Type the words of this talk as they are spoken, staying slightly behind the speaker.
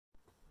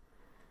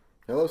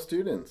Hello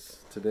students!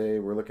 Today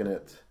we're looking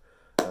at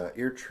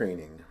ear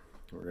training.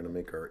 We're going to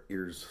make our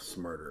ears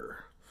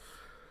smarter.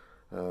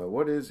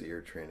 What is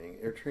ear training?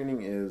 Ear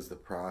training is the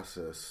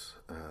process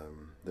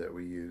that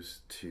we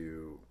use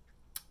to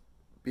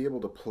be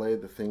able to play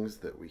the things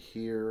that we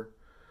hear,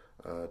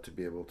 to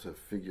be able to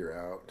figure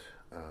out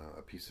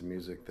a piece of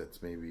music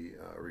that's maybe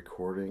a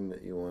recording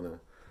that you want to,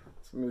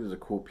 maybe there's a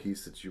cool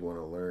piece that you want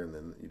to learn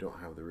and you don't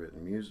have the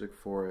written music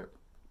for it.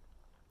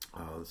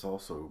 This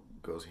also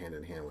goes hand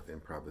in hand with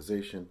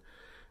improvisation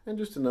and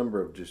just a number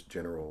of just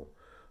general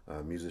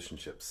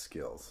musicianship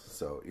skills.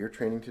 So ear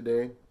training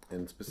today,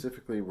 and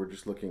specifically we're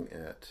just looking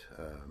at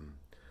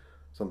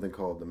something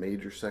called the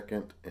major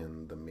second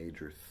and the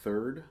major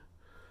third,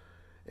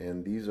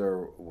 and these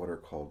are what are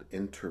called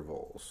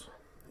intervals.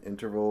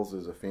 Intervals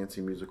is a fancy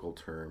musical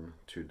term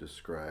to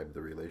describe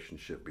the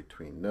relationship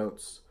between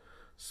notes,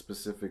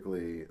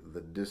 specifically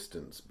the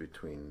distance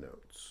between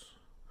notes.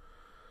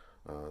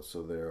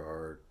 So there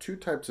are two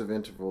types of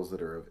intervals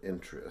that are of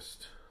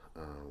interest.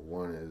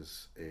 One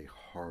is a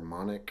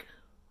harmonic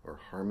or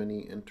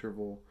harmony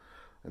interval,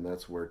 and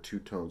that's where two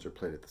tones are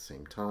played at the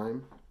same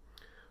time.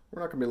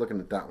 We're not going to be looking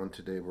at that one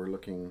today. We're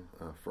looking,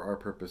 for our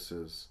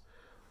purposes,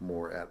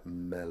 more at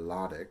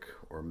melodic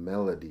or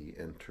melody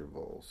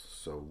intervals,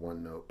 so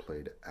one note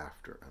played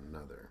after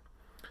another.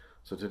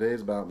 So today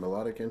is about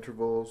melodic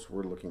intervals.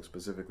 We're looking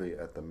specifically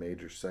at the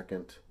major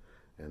second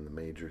and the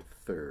major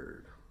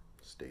third.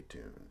 Stay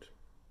tuned.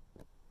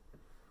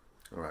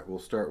 All right, we'll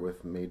start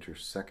with major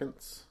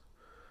seconds.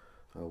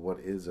 What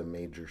is a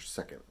major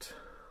second?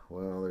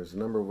 Well, there's a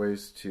number of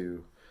ways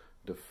to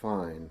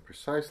define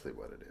precisely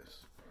what it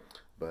is.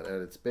 But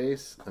at its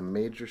base, a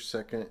major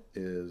second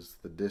is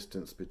the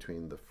distance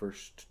between the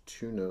first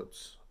two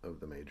notes of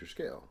the major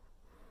scale.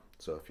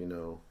 So if you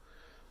know,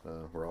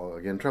 we're all,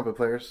 again, trumpet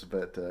players,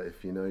 but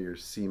if you know your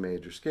C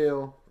major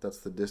scale, that's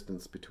the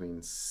distance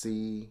between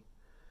C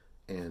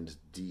and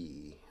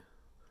D.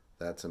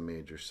 That's a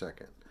major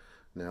second.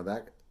 Now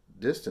that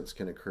distance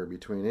can occur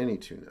between any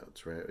two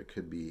notes, right? It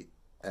could be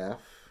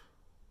F,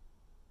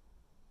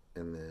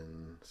 and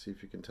then see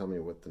if you can tell me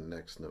what the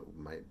next note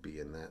might be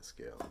in that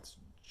scale. It's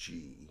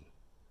G,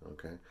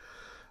 okay?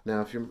 Now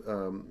if you're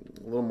a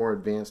little more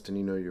advanced and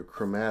you know your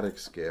chromatic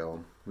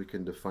scale, we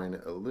can define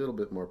it a little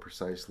bit more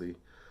precisely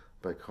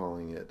by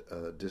calling it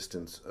a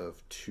distance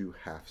of two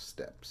half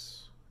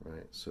steps,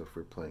 right? So if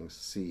we're playing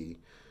C,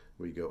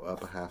 we go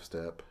up a half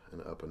step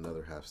and up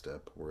another half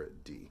step. We're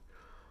at D.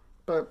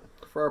 But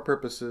for our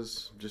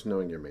purposes, just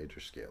knowing your major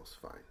scale is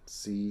fine.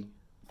 C,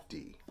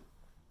 D.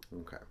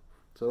 Okay.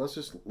 So let's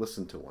just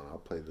listen to one. I'll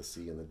play the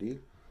C and the D.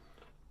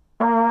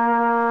 All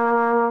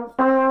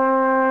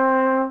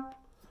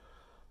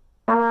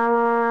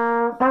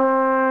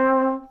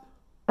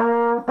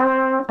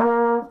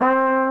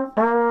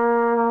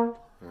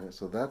right,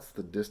 so that's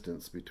the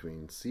distance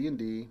between C and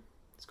D.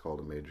 It's called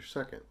a major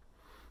second.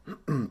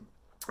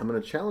 I'm going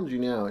to challenge you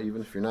now,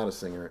 even if you're not a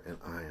singer, and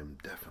I am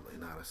definitely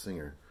not a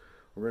singer.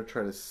 We're going to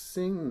try to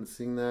sing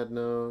that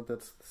note.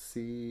 That's the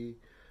C,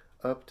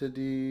 up to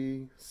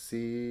D,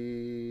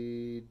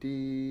 C,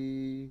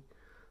 D,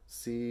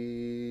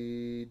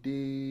 C,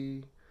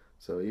 D.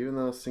 So even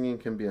though singing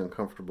can be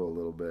uncomfortable a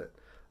little bit,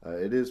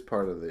 it is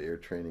part of the ear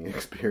training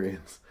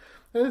experience.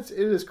 And it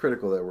is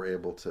critical that we're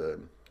able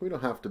to, we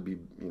don't have to be,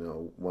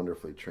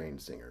 wonderfully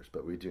trained singers,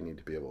 but we do need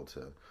to be able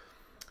to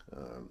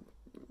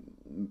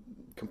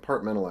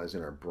compartmentalize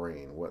in our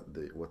brain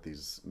what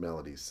these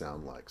melodies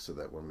sound like, so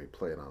that when we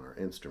play it on our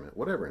instrument,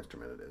 whatever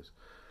instrument it is,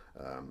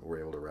 we're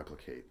able to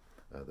replicate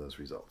those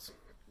results.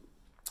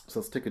 So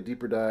let's take a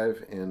deeper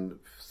dive and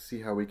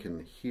see how we can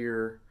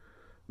hear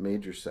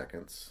major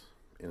seconds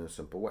in a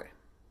simple way.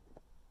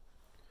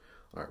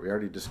 All right, we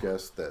already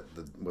discussed that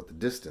what the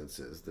distance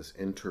is, this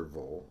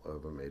interval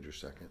of a major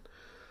second.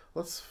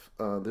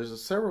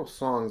 There's several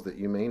songs that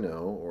you may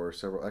know, or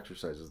several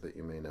exercises that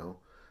you may know.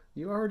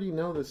 You already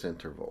know this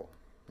interval.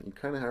 You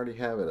kind of already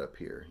have it up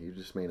here. You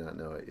just may not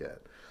know it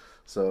yet.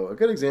 So a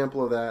good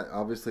example of that,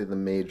 obviously the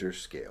major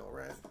scale,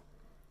 right?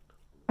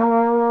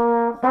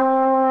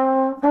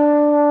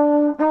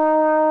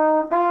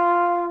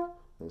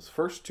 Those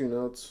first two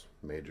notes,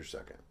 major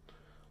second.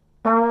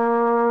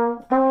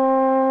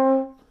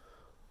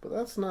 But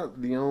that's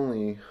not the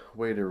only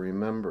way to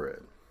remember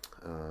it.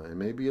 And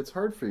maybe it's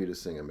hard for you to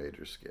sing a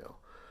major scale,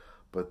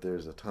 but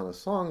there's a ton of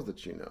songs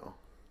that you know,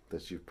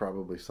 that you've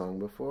probably sung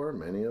before,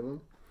 many of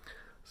them.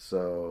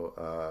 So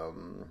a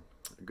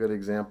good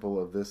example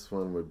of this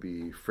one would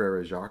be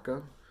Frère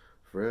Jacques.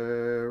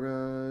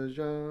 Frère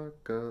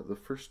Jacques, the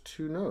first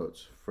two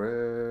notes.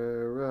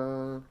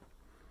 Frère,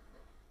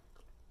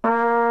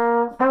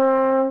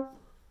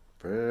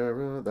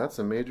 Frère, that's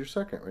a major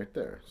second right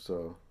there.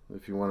 So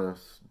if you want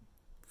to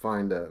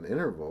find an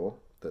interval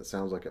that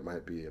sounds like it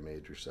might be a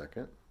major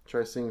second,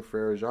 try singing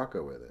Frère Jacques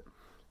with it.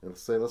 And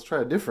let's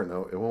try a different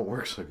note. It won't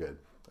work so good.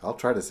 I'll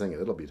try to sing it.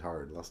 It'll be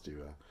hard. Let's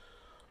do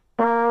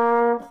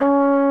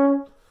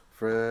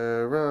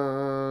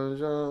Frère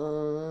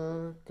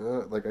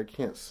Jacques. Like, I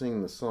can't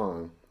sing the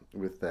song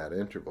with that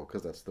interval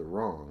because that's the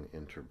wrong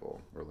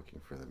interval. We're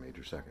looking for the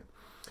major second.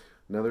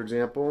 Another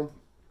example,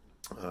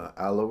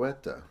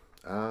 Alouette.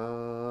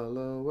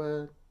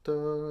 Alouette.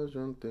 Don't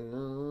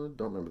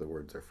remember the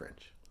words, they're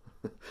French.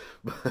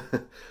 but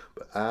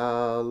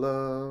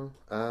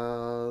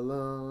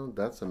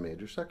that's a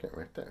major second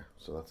right there.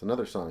 So that's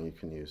another song you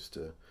can use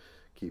to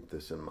keep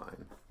this in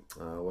mind.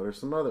 What are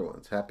some other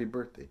ones? Happy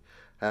Birthday.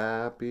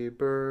 Happy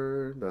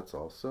Bird. That's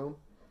also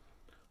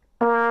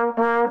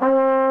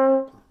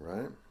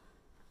right.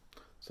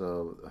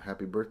 So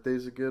Happy Birthday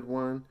is a good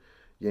one.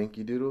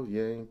 Yankee Doodle.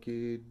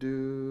 Yankee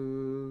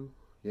Doodle.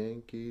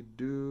 Yankee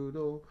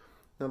Doodle.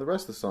 Now the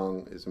rest of the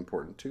song is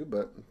important too,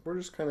 but we're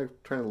just kind of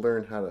trying to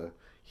learn how to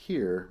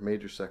hear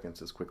major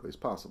seconds as quickly as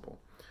possible.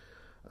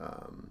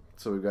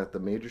 So we've got the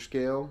major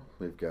scale,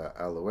 we've got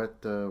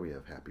Alouette, we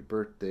have Happy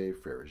Birthday,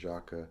 Frère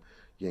Jacques,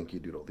 Yankee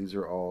Doodle. These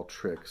are all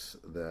tricks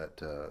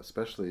that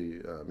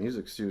especially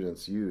music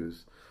students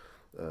use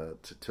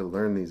to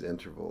learn these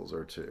intervals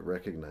or to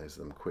recognize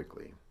them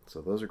quickly.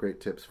 So those are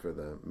great tips for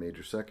the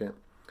major second.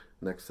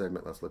 Next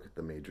segment, let's look at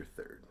the major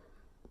third.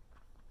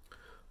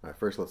 All right,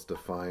 first let's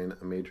define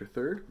a major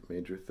third.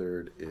 Major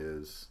third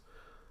is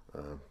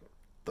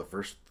the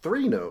first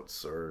three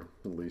notes, or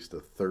at least a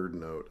third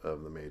note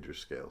of the major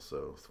scale.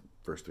 So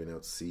first three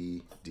notes,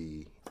 C,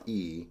 D,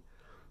 E.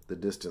 The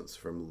distance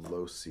from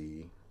low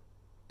C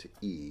to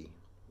E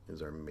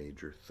is our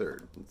major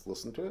third. Let's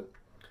listen to it.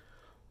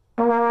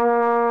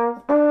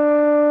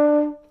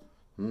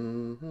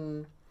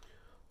 Mm-hmm.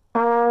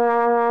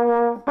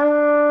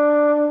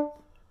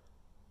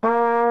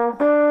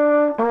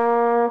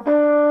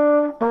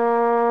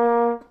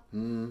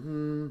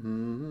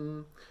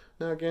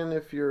 Now again,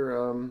 if you're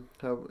a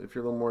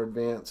little more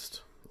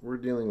advanced, we're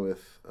dealing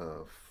with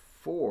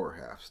 4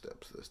 half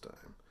steps this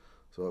time.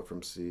 So up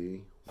from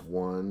C,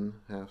 1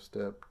 half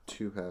step,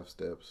 2 half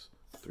steps,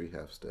 3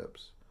 half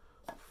steps,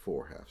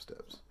 4 half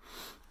steps.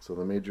 So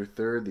the major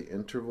third, the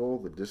interval,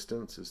 the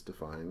distance is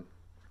defined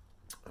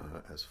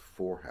as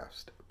 4 half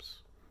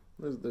steps.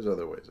 There's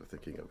other ways of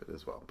thinking of it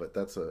as well, but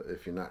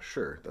if you're not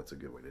sure, that's a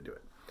good way to do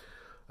it.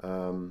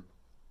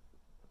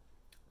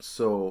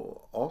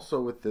 So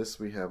also with this,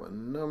 we have a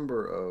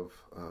number of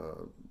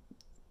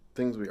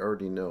things we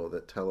already know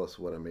that tell us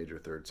what a major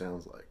third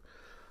sounds like.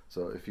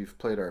 So if you've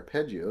played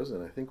arpeggios,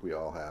 and I think we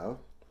all have,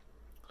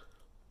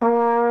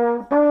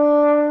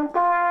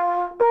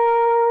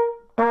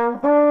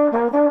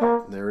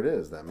 there it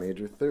is. That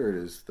major third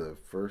is the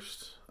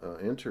first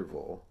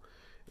interval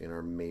in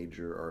our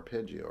major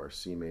arpeggio, our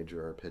C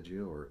major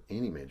arpeggio, or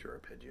any major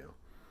arpeggio.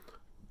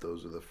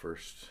 Those are the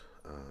first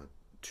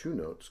 2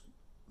 notes.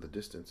 The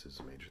distance is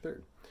a major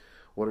third.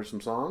 What are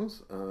some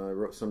songs? I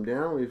wrote some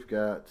down. We've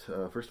got,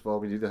 first of all,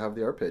 we do have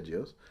the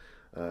arpeggios.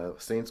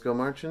 Saints Go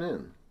Marchin'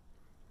 In.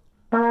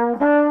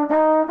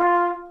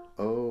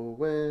 Oh,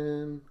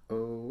 when,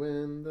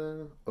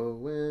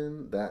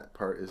 that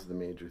part is the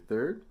major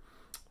third.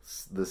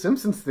 The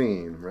Simpsons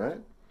Theme,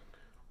 right?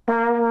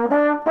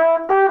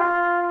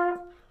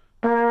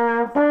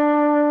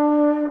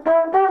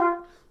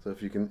 So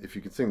if you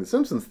can sing the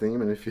Simpsons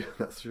Theme, and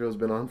that show's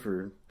been on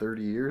for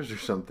 30 years or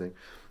something,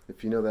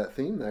 if you know that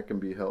theme, that can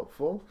be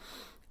helpful.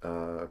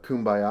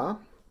 Kumbaya.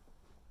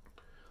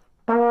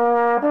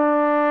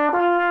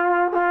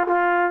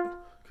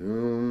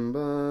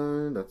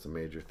 Kumbaya, that's a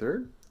major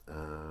third.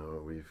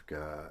 We've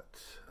got,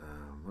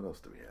 what else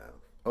do we have?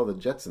 Oh, the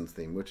Jetsons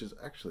Theme, which is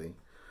actually,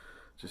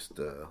 just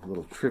a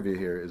little trivia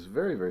here, is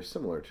very, very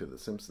similar to the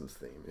Simpsons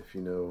Theme, if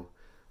you know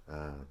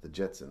the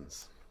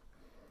Jetsons.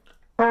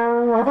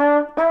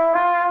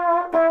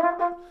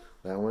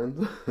 That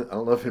one, I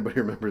don't know if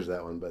anybody remembers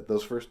that one, but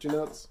those first 2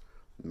 notes,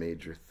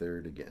 major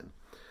third again.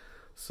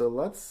 So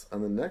let's,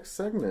 on the next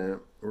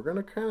segment, I'm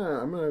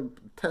gonna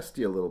test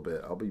you a little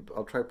bit.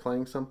 I'll try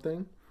playing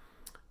something,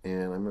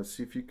 and I'm gonna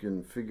see if you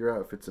can figure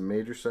out if it's a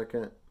major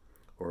second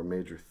or a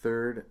major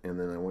third, and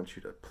then I want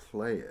you to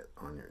play it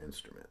on your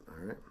instrument. All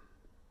right.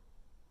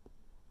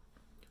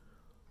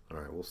 All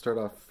right. We'll start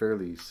off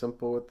fairly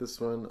simple with this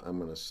one. I'm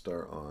gonna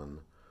start on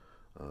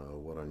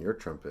what on your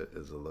trumpet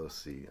is a low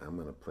C. I'm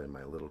going to play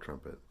my little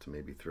trumpet to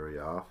maybe throw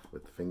you off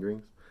with the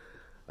fingerings.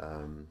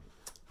 I'm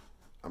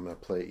going to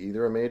play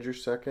either a major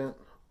second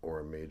or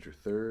a major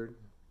third.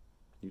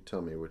 You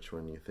tell me which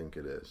one you think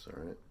it is, all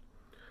right?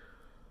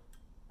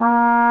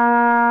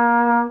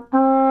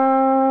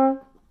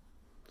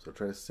 So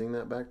try to sing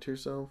that back to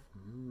yourself.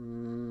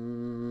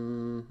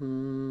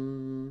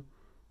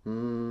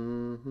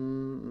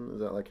 Is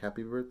that like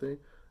Happy Birthday?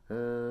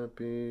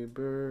 Happy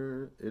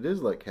birthday. It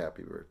is like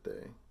Happy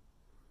Birthday.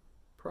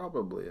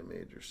 Probably a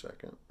major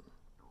second.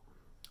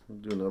 We'll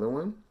do another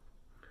one.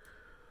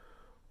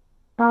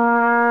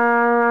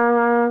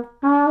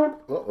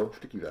 Uh-oh,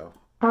 sticky valve.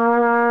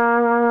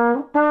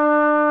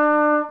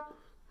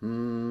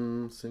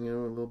 Sing it a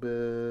little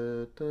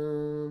bit.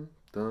 Dun,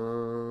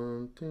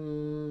 dun,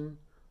 dun.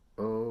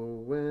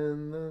 Oh,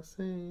 when the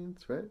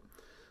saints, right?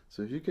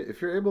 So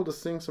if you're able to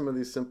sing some of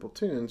these simple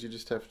tunes, you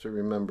just have to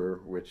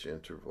remember which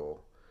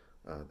interval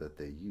that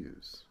they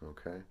use,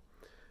 okay?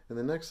 In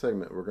the next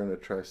segment, we're going to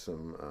try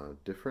some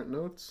different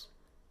notes.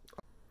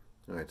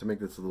 Alright, to make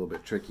this a little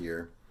bit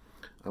trickier,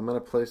 I'm going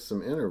to place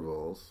some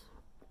intervals.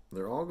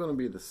 They're all going to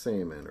be the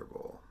same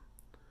interval.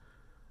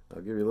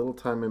 I'll give you a little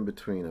time in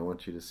between. I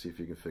want you to see if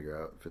you can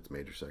figure out if it's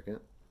major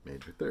second,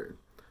 major third.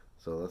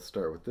 So let's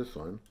start with this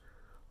one.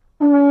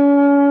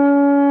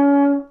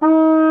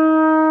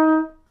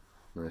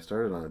 And I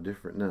started on a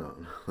different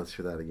note. Let's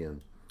hear that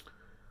again.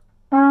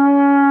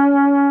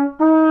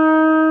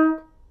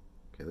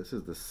 Okay, this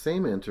is the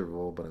same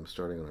interval, but I'm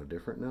starting on a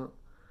different note.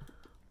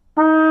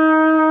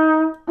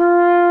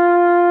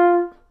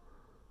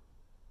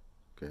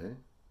 Okay,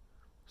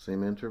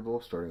 same interval,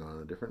 starting on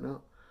a different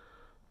note.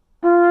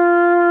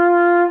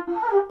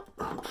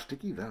 Oh,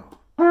 sticky vowel.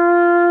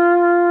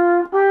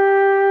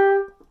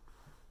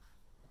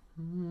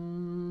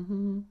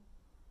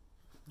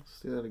 Let's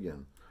do that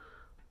again.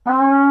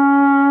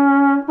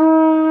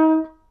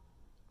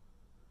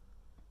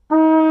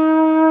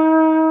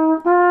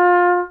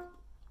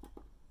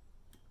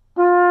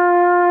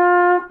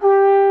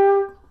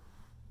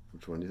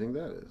 Which one do you think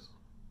that is?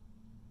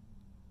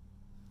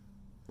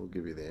 We'll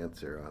give you the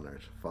answer on our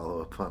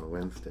follow-up on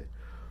Wednesday.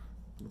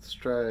 Let's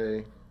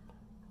try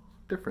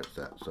different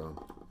set. So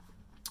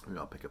maybe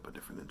I'll pick up a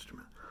different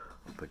instrument.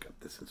 I'll pick up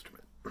this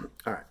instrument.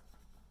 All right.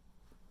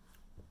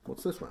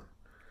 What's this one?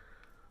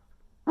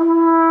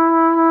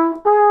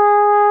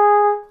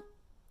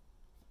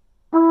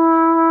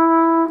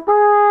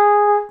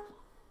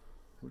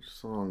 Which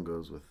song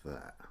goes with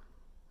that?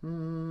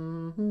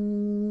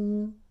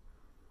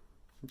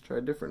 Let's try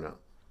a different note.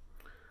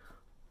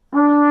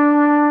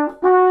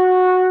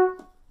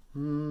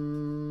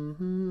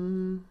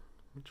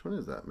 Which one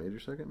is that? Major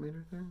second,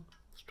 major third?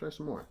 Let's try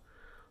some more.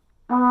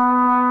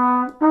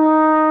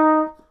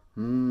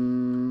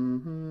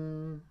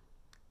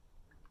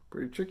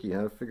 Pretty tricky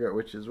how to figure out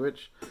which is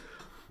which.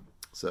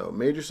 So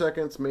major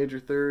seconds, major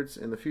thirds.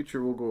 In the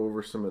future we'll go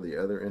over some of the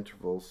other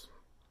intervals.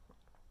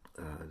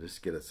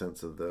 Just get a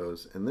sense of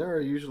those. And there are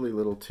usually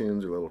little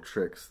tunes or little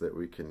tricks that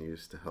we can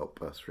use to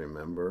help us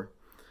remember.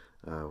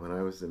 When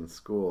I was in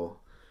school,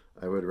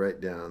 I would write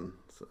down,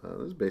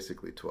 there's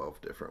basically 12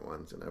 different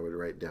ones, and I would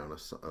write down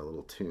a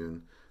little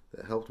tune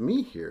that helped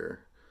me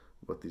hear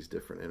what these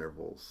different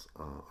intervals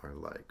are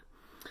like.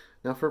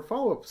 Now for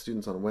follow-up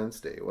students on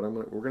Wednesday, what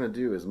we're going to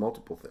do is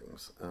multiple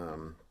things.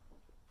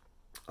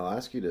 I'll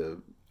ask you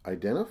to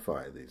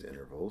identify these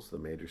intervals, the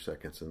major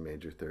seconds and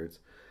major thirds,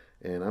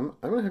 and I'm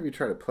going to have you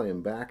try to play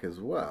them back as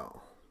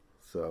well.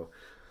 So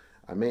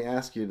I may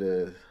ask you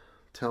to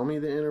tell me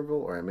the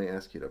interval, or I may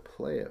ask you to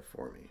play it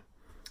for me.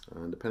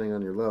 Depending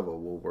on your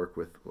level, we'll work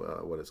with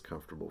what is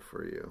comfortable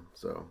for you.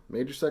 So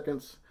major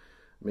seconds,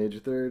 major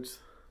thirds.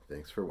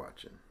 Thanks for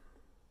watching.